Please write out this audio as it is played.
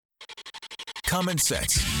common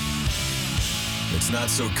sense. It's not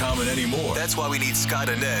so common anymore. That's why we need Scott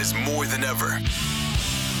ANEZ more than ever.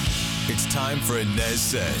 It's time for ANEZ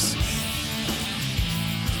Says.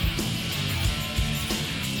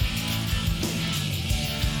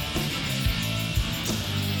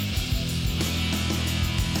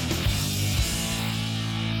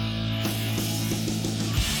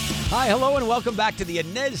 Hi, hello, and welcome back to the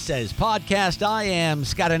ANEZ Says podcast. I am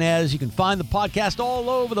Scott ANEZ. You can find the podcast all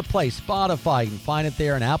over the place. Spotify, you can find it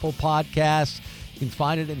there in Apple Podcasts. You can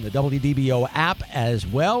find it in the WDBO app as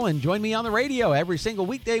well. And join me on the radio every single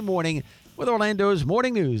weekday morning with Orlando's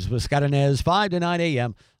Morning News with Scott ANEZ, 5 to 9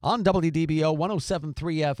 a.m. on WDBO 107.3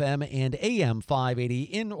 FM and AM 580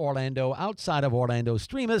 in Orlando. Outside of Orlando,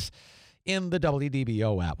 stream us in the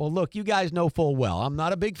WDBO app. Well, look, you guys know full well I'm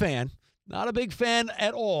not a big fan. Not a big fan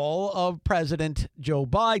at all of President Joe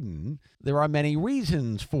Biden. There are many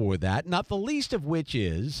reasons for that, not the least of which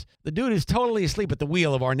is the dude is totally asleep at the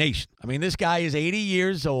wheel of our nation. I mean, this guy is 80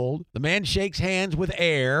 years old. The man shakes hands with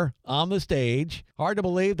air on the stage. Hard to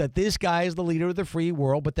believe that this guy is the leader of the free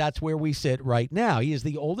world, but that's where we sit right now. He is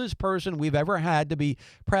the oldest person we've ever had to be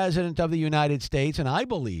president of the United States, and I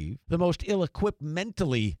believe the most ill-equipped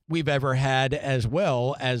mentally we've ever had as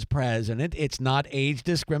well as president. It's not age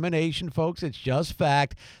discrimination, folks. It's just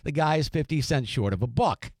fact. The guy is 50 cents short of a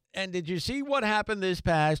buck. And did you see what happened this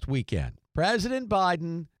past weekend? President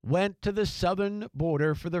Biden went to the southern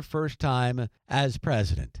border for the first time as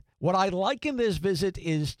president. What I liken this visit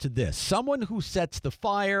is to this: someone who sets the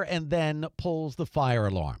fire and then pulls the fire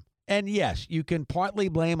alarm. And yes, you can partly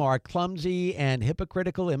blame our clumsy and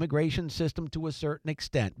hypocritical immigration system to a certain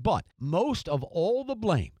extent, but most of all the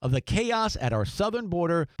blame of the chaos at our southern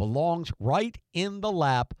border belongs right in the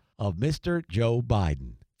lap of Mr. Joe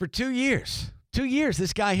Biden. For 2 years,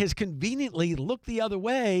 this guy has conveniently looked the other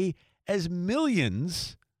way as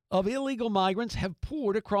millions of illegal migrants have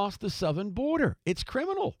poured across the southern border. It's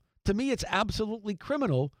criminal. To me, it's absolutely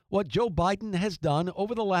criminal what Joe Biden has done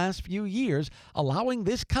over the last few years, allowing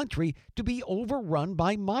this country to be overrun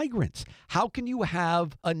by migrants. How can you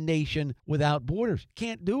have a nation without borders?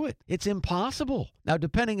 Can't do it. It's impossible. Now,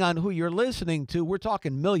 depending on who you're listening to, we're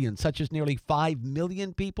talking millions, such as nearly 5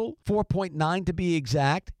 million people, 4.9 to be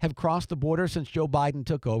exact, have crossed the border since Joe Biden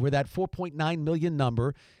took over. That 4.9 million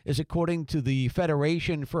number is according to the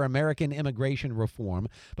Federation for American Immigration Reform.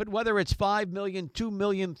 But whether it's 5 million, 2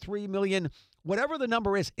 million, 3 million, whatever the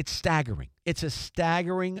number is, it's staggering. It's a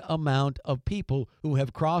staggering amount of people who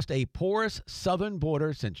have crossed a porous southern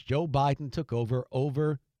border since Joe Biden took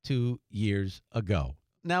over 2 years ago.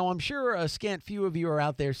 Now, I'm sure a scant few of you are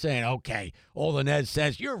out there saying, okay, all ANEZ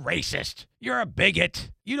says, you're racist. You're a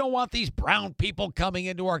bigot. You don't want these brown people coming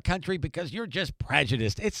into our country because you're just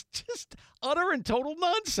prejudiced. It's just utter and total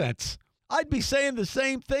nonsense. I'd be saying the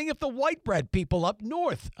same thing if the white bread people up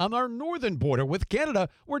north on our northern border with Canada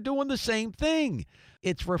were doing the same thing.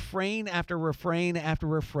 It's refrain after refrain after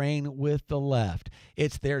refrain with the left.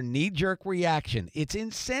 It's their knee-jerk reaction. It's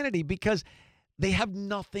insanity because they have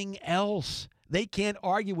nothing else. They can't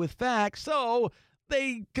argue with facts, so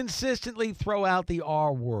they consistently throw out the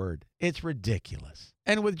R word. It's ridiculous.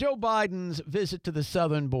 And with Joe Biden's visit to the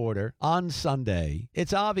southern border on Sunday,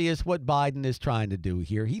 it's obvious what Biden is trying to do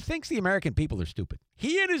here. He thinks the American people are stupid.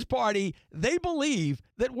 He and his party, they believe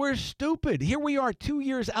that we're stupid. Here we are 2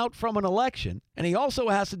 years out from an election, and he also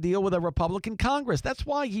has to deal with a Republican Congress. That's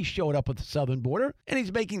why he showed up at the southern border, and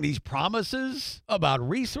he's making these promises about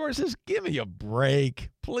resources. Give me a break,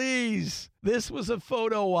 please. This was a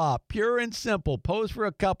photo op, pure and simple. Pose for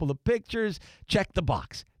a couple of pictures, check the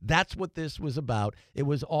box. That's what this was about. It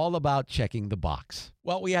was all about checking the box.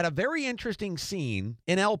 Well, we had a very interesting scene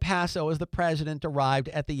in El Paso as the president arrived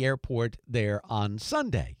at the airport there on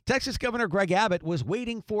Sunday. Texas Governor Greg Abbott was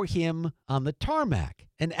waiting for him on the tarmac.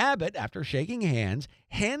 And Abbott, after shaking hands,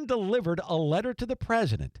 hand-delivered a letter to the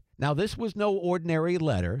president. Now, this was no ordinary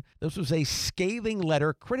letter. This was a scathing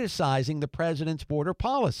letter criticizing the president's border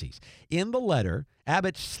policies. In the letter,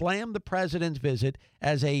 Abbott slammed the president's visit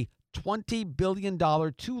as a $20 billion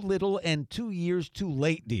too little and 2 years too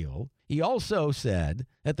late deal. He also said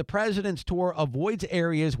that the president's tour avoids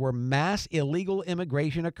areas where mass illegal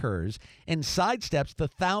immigration occurs and sidesteps the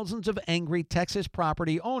thousands of angry Texas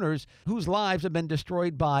property owners whose lives have been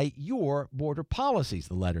destroyed by your border policies,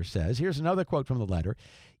 the letter says. Here's another quote from the letter.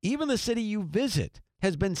 Even the city you visit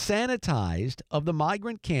has been sanitized of the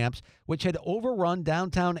migrant camps which had overrun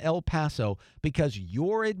downtown El Paso because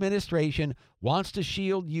your administration wants to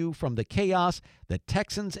shield you from the chaos that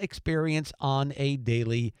Texans experience on a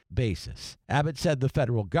daily basis. Abbott said the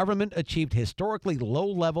federal government achieved historically low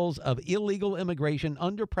levels of illegal immigration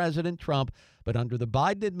under President Trump, but under the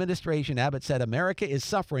Biden administration, Abbott said America is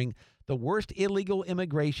suffering the worst illegal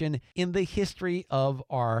immigration in the history of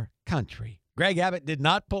our country. Greg Abbott did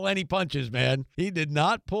not pull any punches, man. He did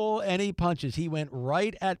not pull any punches. He went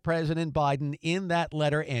right at President Biden in that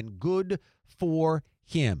letter, and good for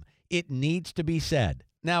him. It needs to be said.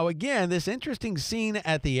 Now, again, this interesting scene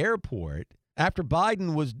at the airport, after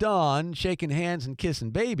Biden was done shaking hands and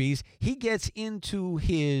kissing babies, he gets into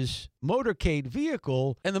his motorcade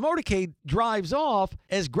vehicle, and the motorcade drives off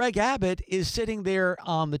as Greg Abbott is sitting there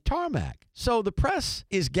on the tarmac. So the press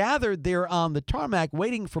is gathered there on the tarmac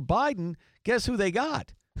waiting for Biden. Guess who they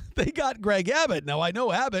got? They got Greg Abbott. Now, I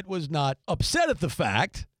know Abbott was not upset at the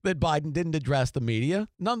fact that Biden didn't address the media.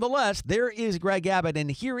 Nonetheless, there is Greg Abbott, and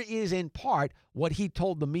here is in part what he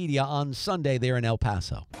told the media on Sunday there in El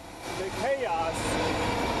Paso. The chaos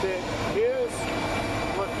that his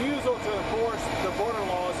refusal to enforce the border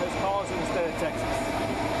laws has caused in the state of Texas.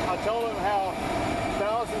 I told him how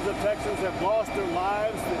thousands of Texans have lost their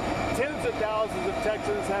lives, that tens of thousands of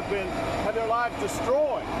Texans have had their lives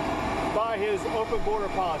destroyed by his open border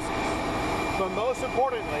policies. But most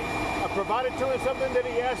importantly, I provided to him something that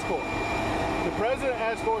he asked for. The president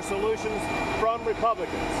asked for solutions from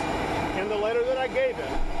Republicans. In the letter that I gave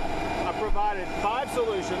him, I provided 5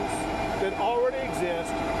 solutions that already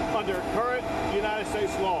exist under current United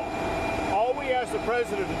States law. All we ask the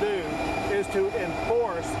president to do is to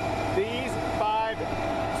enforce these 5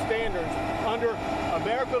 standards under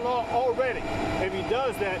American law already. If he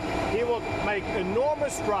does that, he will make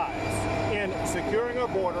enormous strides in securing our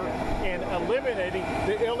border and eliminating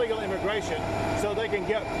the illegal immigration so they can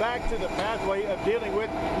get back to the pathway of dealing with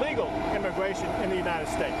legal immigration in the United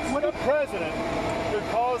States. When the president who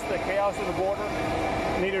caused the chaos of the border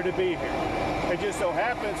needed to be here. It just so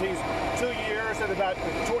happens he's 2 years and about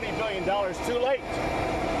 $20 billion too late.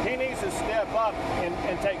 He needs to step up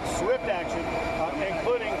and take swift action,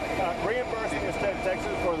 including reimbursing the state of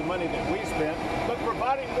Texas for the money that we spent, but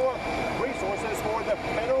providing more resources for the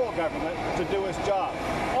federal government to do its job.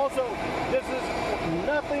 Also, this is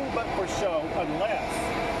nothing but for show unless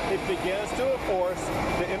it begins to enforce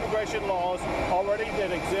the immigration laws already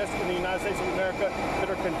that exist in the United States of America that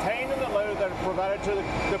are contained in the letter that are provided to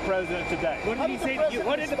the president today. What did he say to you?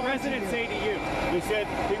 What did the president say to you? He said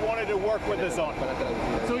he wanted to work with us on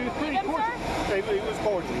it. So he was pretty cordial. He was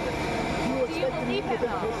cordial. Do you believe him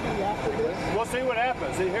after this? We'll see what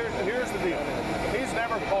happens. Here's the deal. He's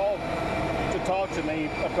never called to talk to me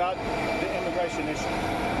about the immigration issue.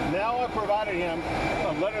 Now I've provided him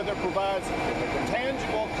a letter that provides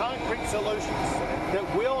tangible, concrete solutions that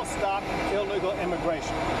will stop illegal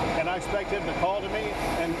immigration. And I expect him to call to me,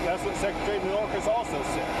 and that's what Secretary Mayorkas also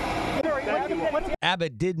said. Thank you.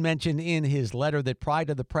 Abbott did mention in his letter that prior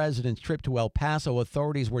to the president's trip to El Paso,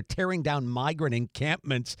 authorities were tearing down migrant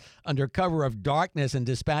encampments under cover of darkness and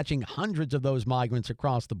dispatching hundreds of those migrants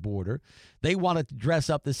across the border. They wanted to dress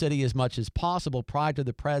up the city as much as possible prior to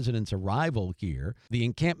the president's arrival here. The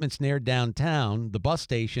encampments near downtown, the bus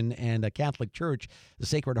station, and a Catholic church, the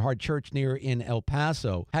Sacred Heart Church near in El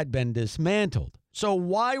Paso, had been dismantled. So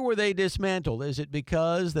why were they dismantled? Is it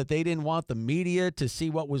because that they didn't want the media to see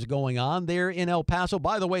what was going on there in El Paso?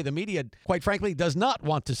 By the way, the media, quite frankly, does not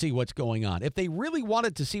want to see what's going on. If they really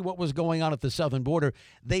wanted to see what was going on at the southern border,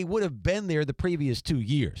 they would have been there the previous 2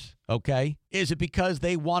 years. Okay? Is it because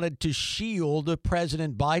they wanted to shield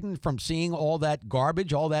President Biden from seeing all that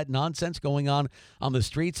garbage, all that nonsense going on the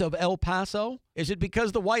streets of El Paso? Is it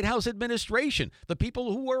because the White House administration, the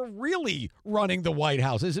people who were really running the White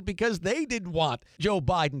House, is it because they didn't want Joe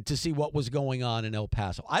Biden to see what was going on in El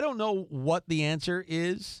Paso? I don't know what the answer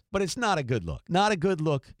is, but it's not a good look. Not a good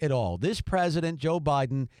look at all. This president, Joe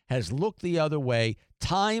Biden, has looked the other way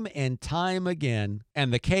time and time again,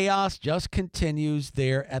 and the chaos just continues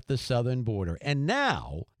there at the southern border. And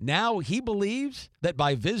now he believes that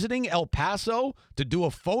by visiting El Paso to do a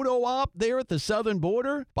photo op there at the southern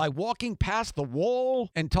border, by walking past the wall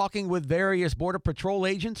and talking with various Border Patrol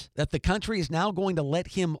agents, that the country is now going to let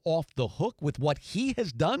him off the hook with what he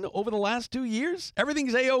has done over the last 2 years?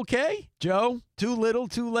 Everything's A-okay? Joe, too little,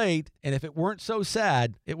 too late. And if it weren't so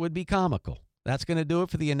sad, it would be comical. That's going to do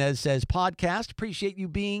it for the ANEZ SEZ podcast. Appreciate you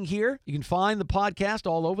being here. You can find the podcast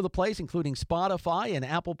all over the place, including Spotify and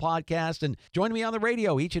Apple Podcasts. And join me on the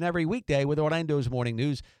radio each and every weekday with Orlando's Morning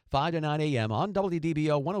News, 5 to 9 a.m. on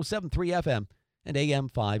WDBO 107.3 FM and AM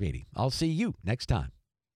 580. I'll see you next time.